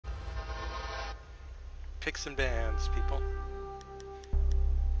Picks and bans, people.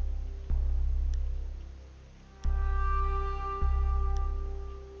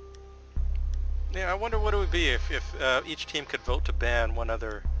 Yeah, I wonder what it would be if each team could vote to ban one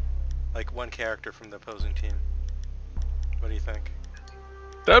other, like one character from the opposing team. What do you think?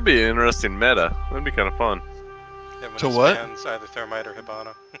 That'd be an interesting meta. That'd be kind of fun. Everyone To just what? bans either Thermite or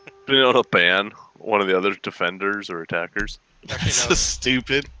Hibana. Being able to ban one of the other defenders or attackers. Actually, That's so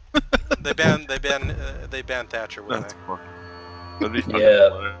stupid. they ban Thatcher, wouldn't That's they? fun. That'd be fun.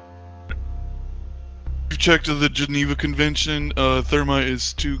 Yeah. You've checked the Geneva Convention. Thermite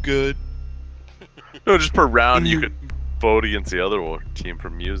is too good. No, just per round you could vote against the other team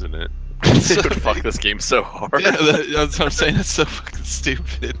from using it. It would fuck this game so hard. Yeah, that's what I'm saying. It's so fucking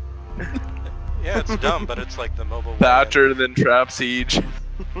stupid. Yeah, it's dumb, but it's like the mobile. Thatcher and then Trap Siege.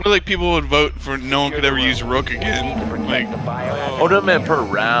 I feel like people would vote for no one could ever use Rook again. Like, Oh, no, man, per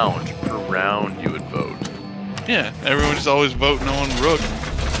round. Per round you would vote. yeah, everyone just always vote no on Rook.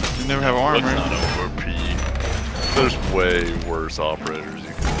 You never have Rook's armor. not OP. There's way worse operators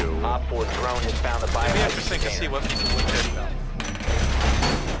you can go with. Op 4 drone has found the It'd be biohazard interesting to see container. what people would pick.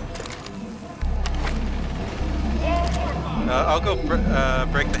 I'll go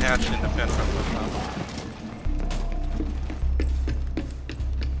break the hatch and defend from the top.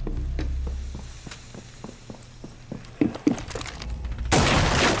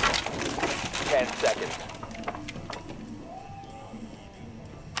 Seconds.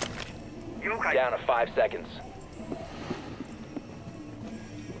 Down to 5 seconds.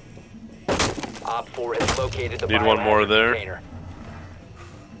 Op 4 has located the Need one more biohazard there. container.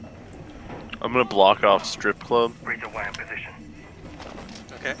 I'm gonna block off Strip Club, Breach away in position.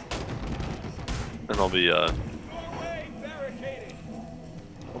 Okay. and I'll be, I'm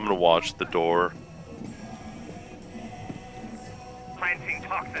gonna watch the door. Planting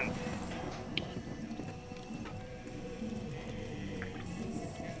toxins.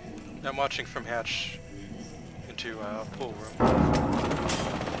 I'm watching from hatch into pool room.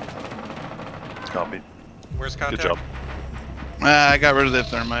 Copy. Where's contact? Good job. I got rid of that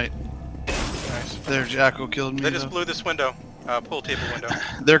Thermite. Nice. Their Jackal killed me. They just though. blew this window. Pool table window.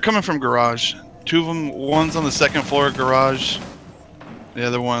 They're coming from garage. Two of them, one's on the second floor garage. The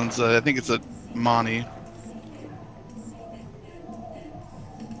other one's, I think it's a Monty.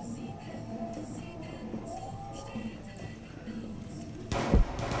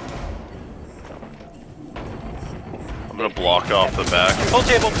 I'm gonna block off the back. Pool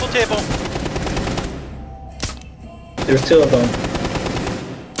table, pool table. There's two of them.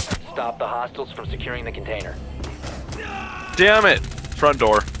 Stop the hostiles from securing the container. Damn it! Front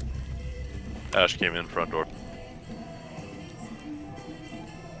door. Ash came in, front door.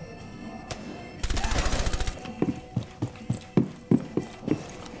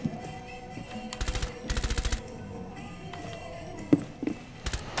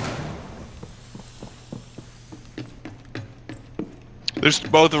 There's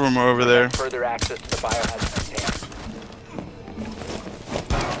both of them are over there. Further access to the biohazard container.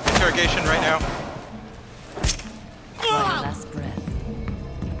 Interrogation right now. One last breath.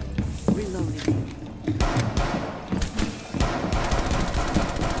 Reloading.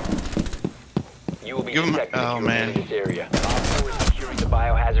 You will be Give 'em- detected oh, if you man. remain in this area. Op 4 is securing the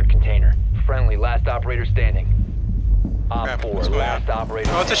biohazard container. Friendly, last operator standing. Op Crap, 4, what's going last operator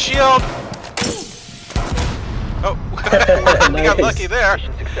Oh, it's a standing. shield! Oh, I got Nice. lucky there.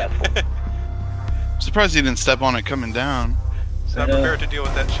 Mission successful. I'm surprised he didn't step on it coming down. It's not I know. prepared to deal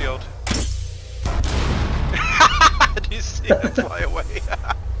with that shield. Do you see it fly away?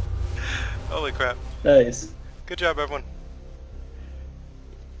 Holy crap. Nice. Good job, everyone.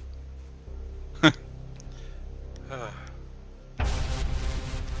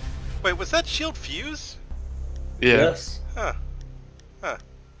 Wait, was that shield fuse? Yeah. Yes. Huh. Huh.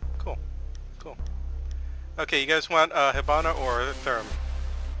 Cool. Cool. Okay, you guys want Hibana or Therm?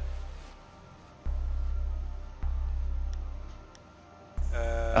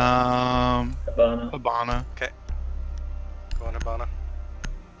 Habana. Habana. Okay. Go on, Hibana.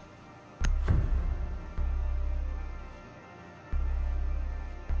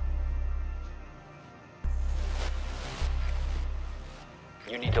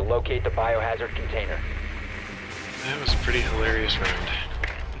 You need to locate the biohazard container. That was a pretty hilarious round.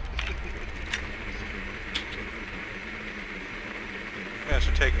 Yeah, I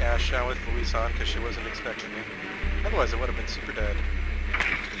should take Ash now with Luis on because she wasn't expecting me. Otherwise, it would have been super dead.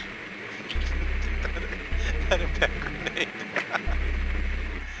 That impact grenade.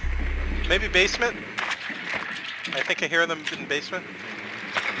 Maybe basement? I think I hear them in basement.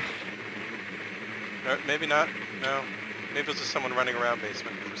 Or maybe not. No. Maybe it was just someone running around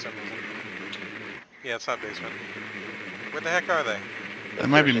basement for some reason. Yeah, it's not basement. Where the heck are they? That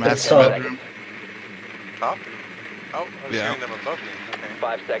might be Insertion master in 10 bedroom. seconds. Top? Oh, I was Yeah. hearing them above me. Okay.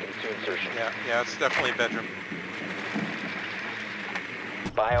 5 seconds to insertion. Yeah, it's definitely a bedroom.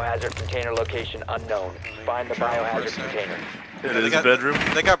 Biohazard container location unknown. Find the biohazard container. It they is got- bedroom.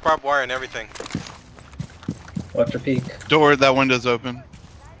 They got barbed wire and everything. Watch your peak. Door, that window's open.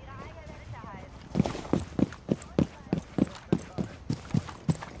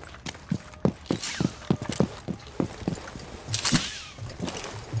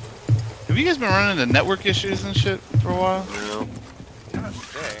 Have you guys been running into network issues and shit for a while? No. Not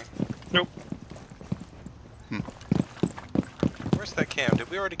today. Nope. Where's that cam? Did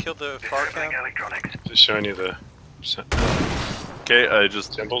we already kill the far cam? Electronics. Just showing you the Okay, I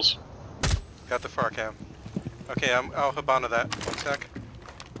just symbols. Got the far cam. Okay, I'll Hibana that. 1 sec.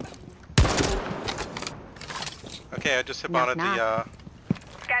 Okay, I just Hibana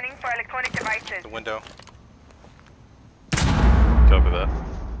Scanning for electronic devices. the window. copy that.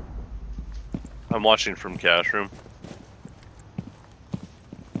 I'm watching from cash room.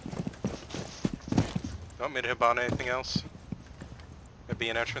 Want me to Hibana anything else? Maybe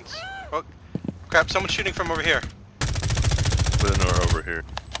an entrance? Oh, crap, someone's shooting from over here. But no, over here.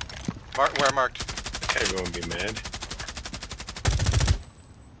 Where I marked. Everyone be mad.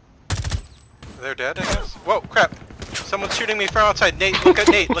 They're dead, I guess? Whoa, crap! Someone's shooting me from outside. Nate, look at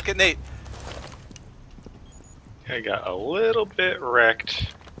Nate, look at Nate. I got a little bit wrecked.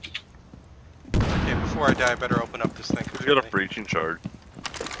 Okay, before I die, I better open up this thing. He's got a breaching charge.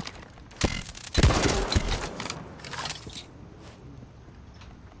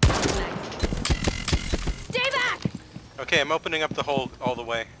 Stay back! Okay, I'm opening up the hole all the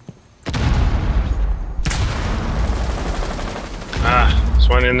way. There's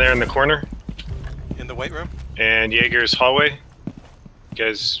one in there in the corner. In the weight room? And Jaeger's hallway. You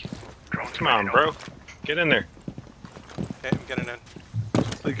guys, come on, bro. Get in there. Okay, I'm getting in.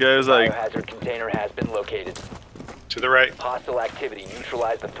 The guy's like, Biohazard container has been located. To the right. Hostile activity.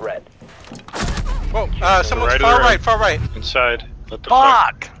 Neutralize the threat. Whoa, someone's Right of the far room. right, far right. Inside. Let the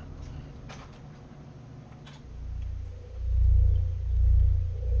fuck!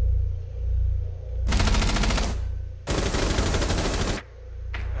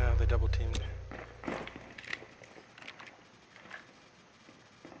 They double teamed.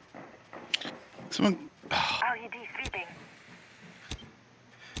 Someone. LED sweeping.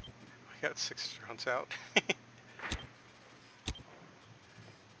 We got 6 drones out.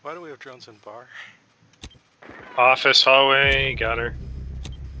 Why do we have drones in bar? Office hallway. Got her.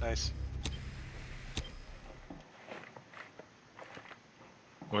 Nice.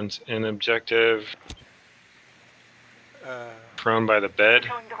 One's in objective. Prone Prone by the bed.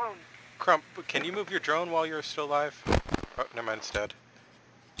 Showing drone. Crump, can you move your drone while you're still alive? Oh, never mind, it's dead.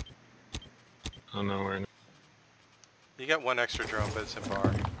 Oh no, we're in. You got 1 extra drone, but it's in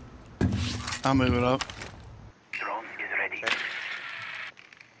bar. I'll move it up. Drone is ready. Okay.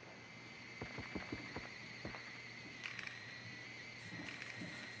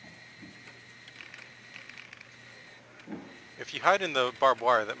 If you hide in the barbed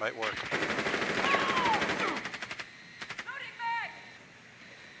wire, that might work.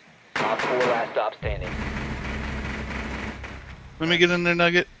 Top 4 last stop standing. Let me get in there,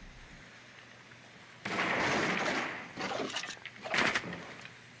 Nugget.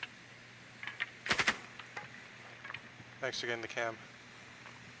 Thanks for getting the cam.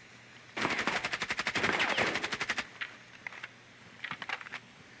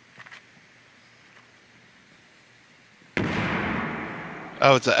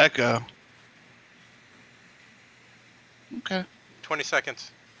 Oh, it's an echo. Okay. 20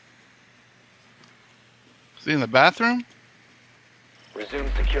 seconds. Is he in the bathroom? Resume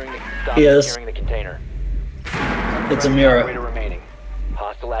securing the stop Yes. securing the container. It's a Operator mirror. remaining.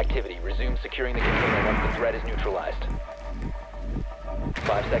 Hostile activity. Resume securing the container once the threat is neutralized.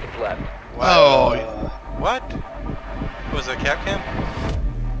 5 seconds left. Oh, What? Was it a cap cam?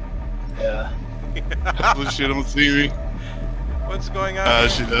 Yeah. hopefully she don't see me. What's going on?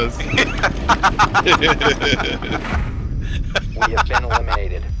 She does. We have been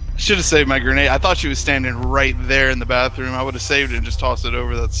eliminated. Should have saved my grenade. I thought she was standing right there in the bathroom. I would have saved it and just tossed it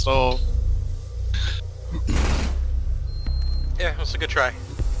over that stall. Yeah, it was a good try.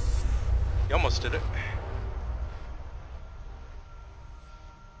 You almost did it.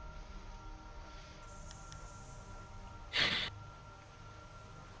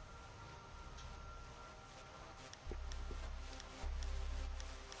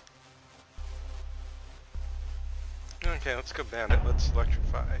 Okay, let's go bandit. Let's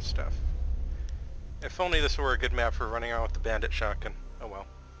electrify stuff. If only this were a good map for running around with the bandit shotgun. Oh well.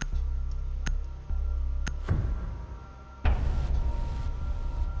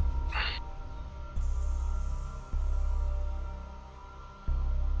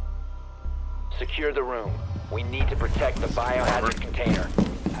 Secure the room. We need to protect the biohazard container.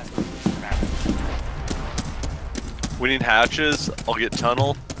 We need hatches. I'll get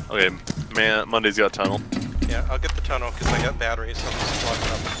tunnel. Okay, man, Monday's got tunnel. Yeah, I'll get the tunnel because I got batteries, so I'm just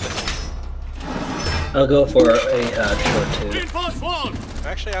blocking up. I'll go for a hatch or two.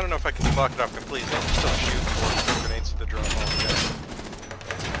 Actually, I don't know if I can block it off completely. I can still shoot for grenades to the drone altogether.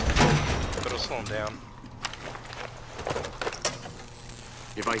 But it'll slow him down.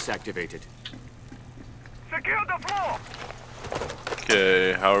 Device activated. Secure the floor!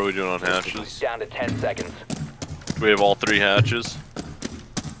 Okay, how are we doing on hatches? Down to 10 seconds. We have all 3 hatches.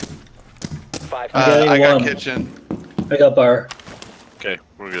 5 I seconds. got one. kitchen. I got bar. Okay,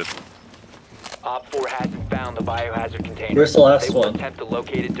 we're good. Op 4 hasn't found the biohazard container. Where's the last They will one? attempt to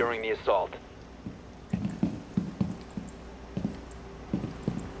locate it during the assault.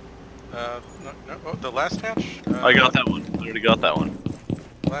 Oh, the last hatch? I got that one. I already got that one.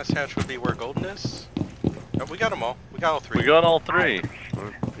 Last hatch would be where Golden is. Oh, we got them all. We got all 3. We got all 3.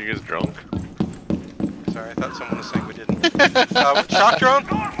 You guys drunk? Sorry, I thought someone was saying we didn't. Shock drone?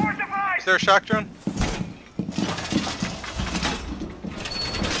 Is there a shock drone?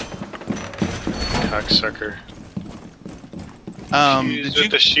 Cocksucker. Did you?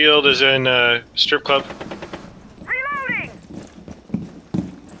 The shield is in strip club. Reloading!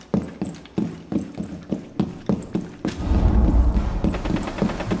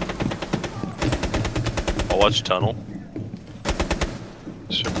 I'll watch tunnel.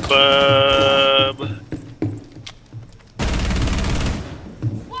 Strip club.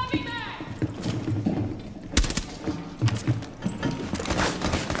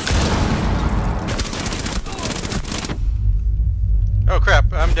 Oh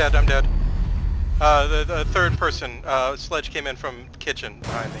crap, I'm dead, I'm dead. The third person, Sledge came in from the kitchen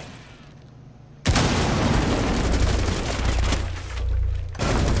behind me.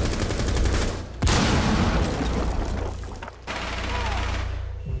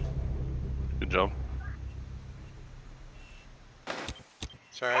 Good job.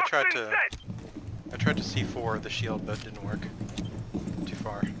 Sorry, I tried to C4 the shield, but it didn't work. Too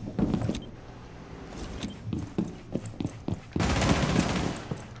far.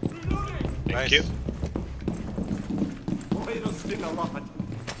 Thank you.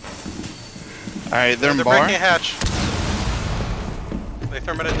 Alright, they're in They're bar. breaking a hatch. They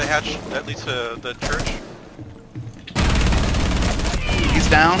thermited the hatch that leads to the church. He's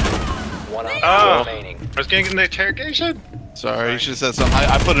down. One on Oh. remaining. I was getting in the interrogation. Sorry, you should have said something.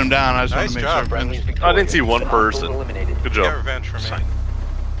 I put him down. I just Nice wanted to make job, sure. Friendly's I victorious. didn't see one Op 4 person. eliminated. Good Get job. revenge for me. Fine.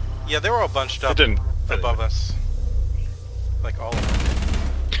 Yeah, they were all bunched I up didn't. above us. Like all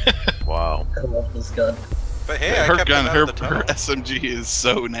of them. Wow. I love this gun. But hey, I Her kept gun, them out her of the tunnel. SMG is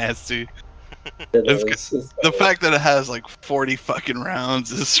so nasty. It It's is. The fact that it has like 40 fucking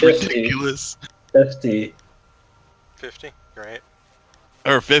rounds is 50. ridiculous. 50. 50? Great.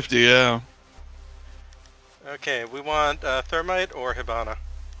 Or 50, yeah. Okay, we want Thermite or Hibana.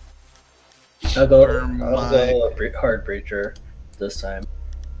 I'll go Thermite. a hard breacher this time.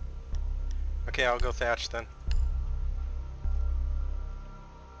 Okay, I'll go Thatch then.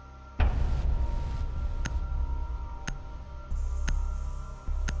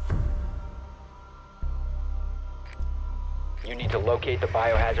 You need to locate the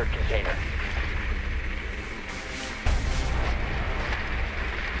biohazard container.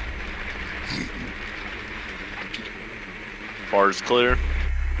 Bar's clear.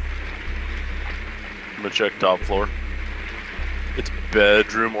 I'm gonna check top floor. It's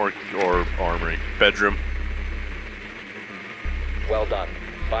bedroom or armory. Bedroom. Well done.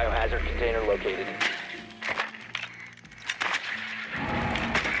 Biohazard container located.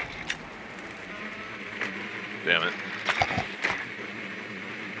 Damn it.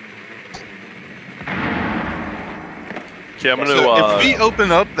 Okay, I'm gonna. So if we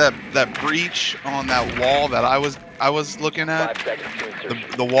open up that breach on that wall that I was looking 5 at, seconds to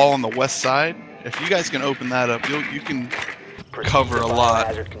insertion. the wall on the west side, if you guys can open that up, you can Proceed cover to a lot.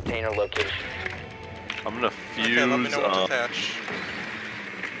 Biohazard container location. I'm gonna fuse. Okay, let me know what to Thatch.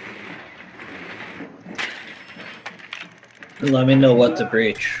 Let me know what to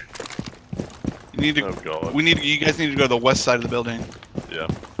breach. you need to. Oh god. You guys need to go to the west side of the building, Yeah.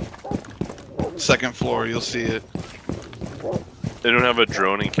 second floor. You'll see it. They don't have a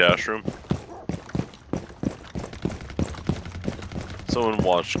drone in cash room. Someone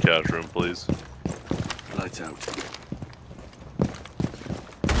watch cash room, please. Lights out.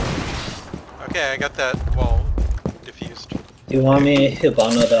 Okay, I got that wall diffused. Do you want me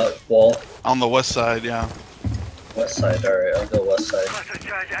Hibana that wall? On the west side, yeah. West side, alright, I'll go west side. Cluster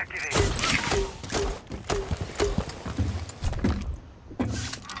charge activated.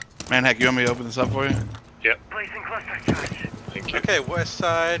 Manhack, you want me to open this up for you? Placing cluster charge. Thank you. Okay, west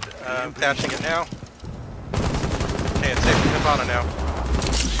side. Patching it now. Okay, it's safe for Hibana now.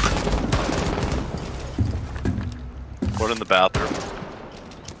 One in the bathroom.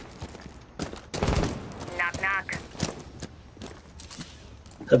 Knock knock.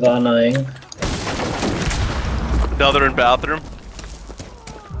 Hibanaing. Another in bathroom.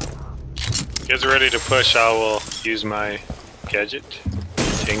 You guys are ready to push, I will use my gadget.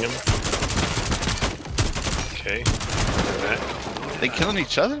 Ting him. Okay. Do that. They killing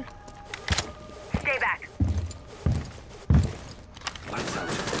each other? Stay back. Lights out.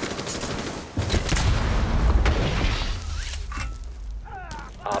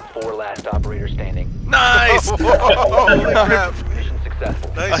 Op 4 last operator standing. Nice! Holy crap! Mission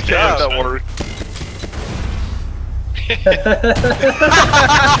successful. Nice I can't job! that work.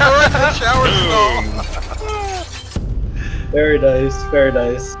 Shower stall! Very nice, very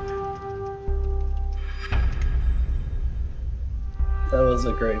nice. That was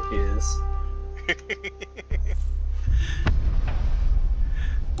a great piece.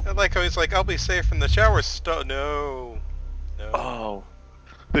 I like how he's like, I'll be safe from the shower stall. No. No. Oh.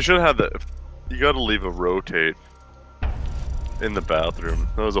 They should have had that. You gotta leave a rotate in the bathroom.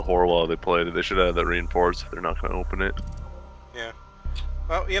 That was a horror while they played it. They should have that reinforced if they're not gonna open it. Yeah.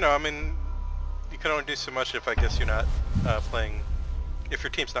 Well, you know, I mean, you can only do so much if I guess you're not playing, if your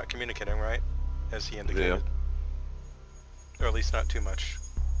team's not communicating, right? As he indicated. Or at least not too much.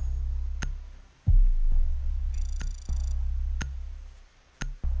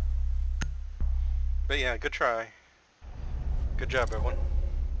 But yeah, good try. Good job, everyone.